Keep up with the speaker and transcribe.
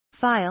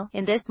File.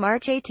 In this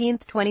March 18,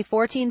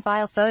 2014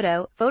 file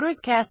photo,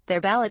 voters cast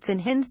their ballots in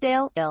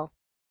Hinsdale, Ill.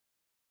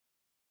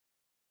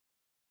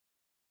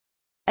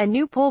 A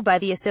new poll by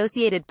the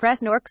Associated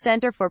Press NORC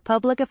Center for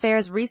Public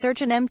Affairs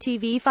Research and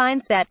MTV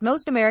finds that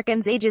most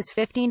Americans ages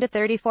 15 to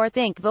 34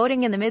 think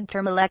voting in the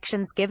midterm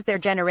elections gives their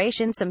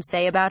generation some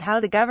say about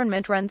how the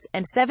government runs,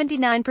 and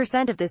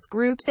 79% of this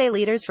group say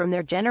leaders from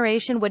their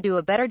generation would do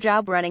a better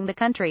job running the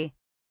country.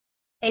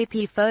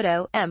 AP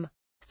photo. M.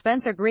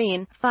 Spencer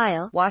Green.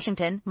 File.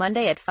 Washington,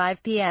 Monday at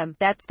 5 p.m.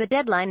 That's the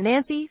deadline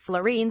Nancy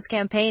Floreen's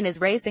campaign is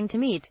racing to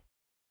meet.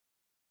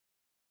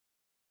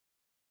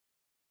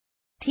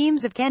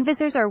 Teams of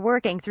canvassers are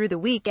working through the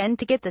weekend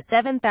to get the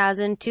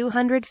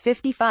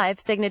 7,255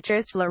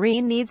 signatures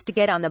Floreen needs to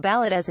get on the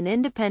ballot as an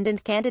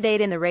independent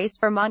candidate in the race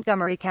for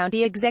Montgomery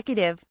County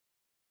Executive.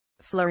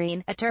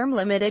 Floreen, a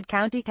term-limited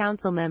county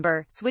council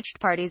member,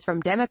 switched parties from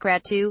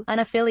Democrat to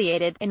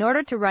unaffiliated in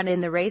order to run in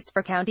the race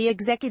for county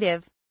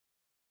executive.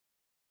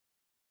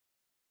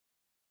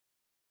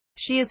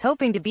 She is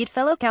hoping to beat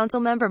fellow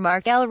councilmember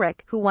Mark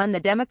Elrick, who won the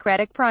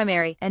Democratic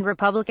primary, and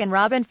Republican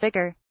Robin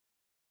Ficker.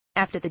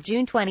 After the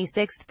June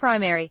 26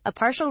 primary, a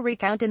partial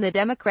recount in the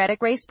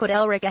Democratic race put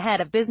Elrick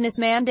ahead of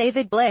businessman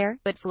David Blair,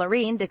 but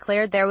Floreen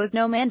declared there was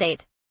no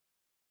mandate.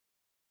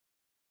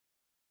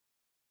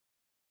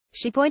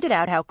 She pointed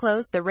out how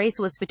close the race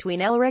was between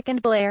Elrick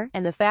and Blair,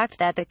 and the fact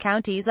that the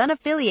county's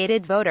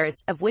unaffiliated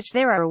voters, of which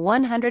there are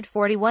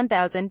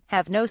 141,000,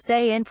 have no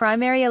say in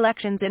primary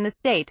elections in the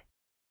state.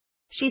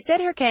 She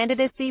said her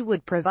candidacy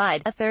would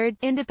provide a third,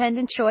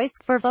 independent choice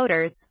for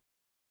voters.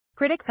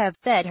 Critics have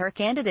said her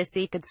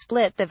candidacy could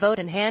split the vote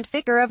and hand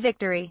Ficker a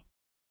victory.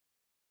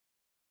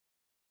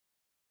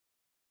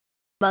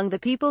 Among the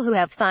people who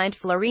have signed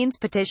Floreen's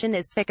petition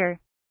is Ficker.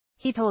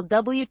 He told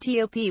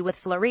WTOP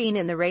with Floreen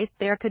in the race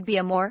there could be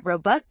a more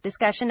robust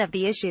discussion of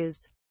the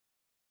issues.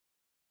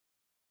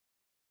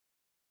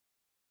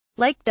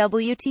 Like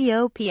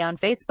WTOP on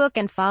Facebook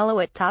and follow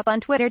it Top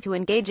on Twitter to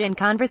engage in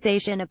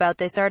conversation about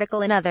this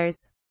article and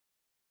others.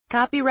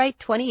 Copyright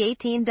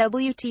 2018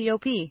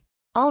 WTOP.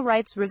 All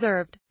rights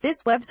reserved.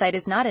 This website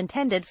is not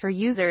intended for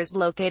users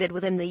located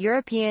within the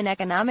European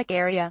Economic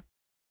Area.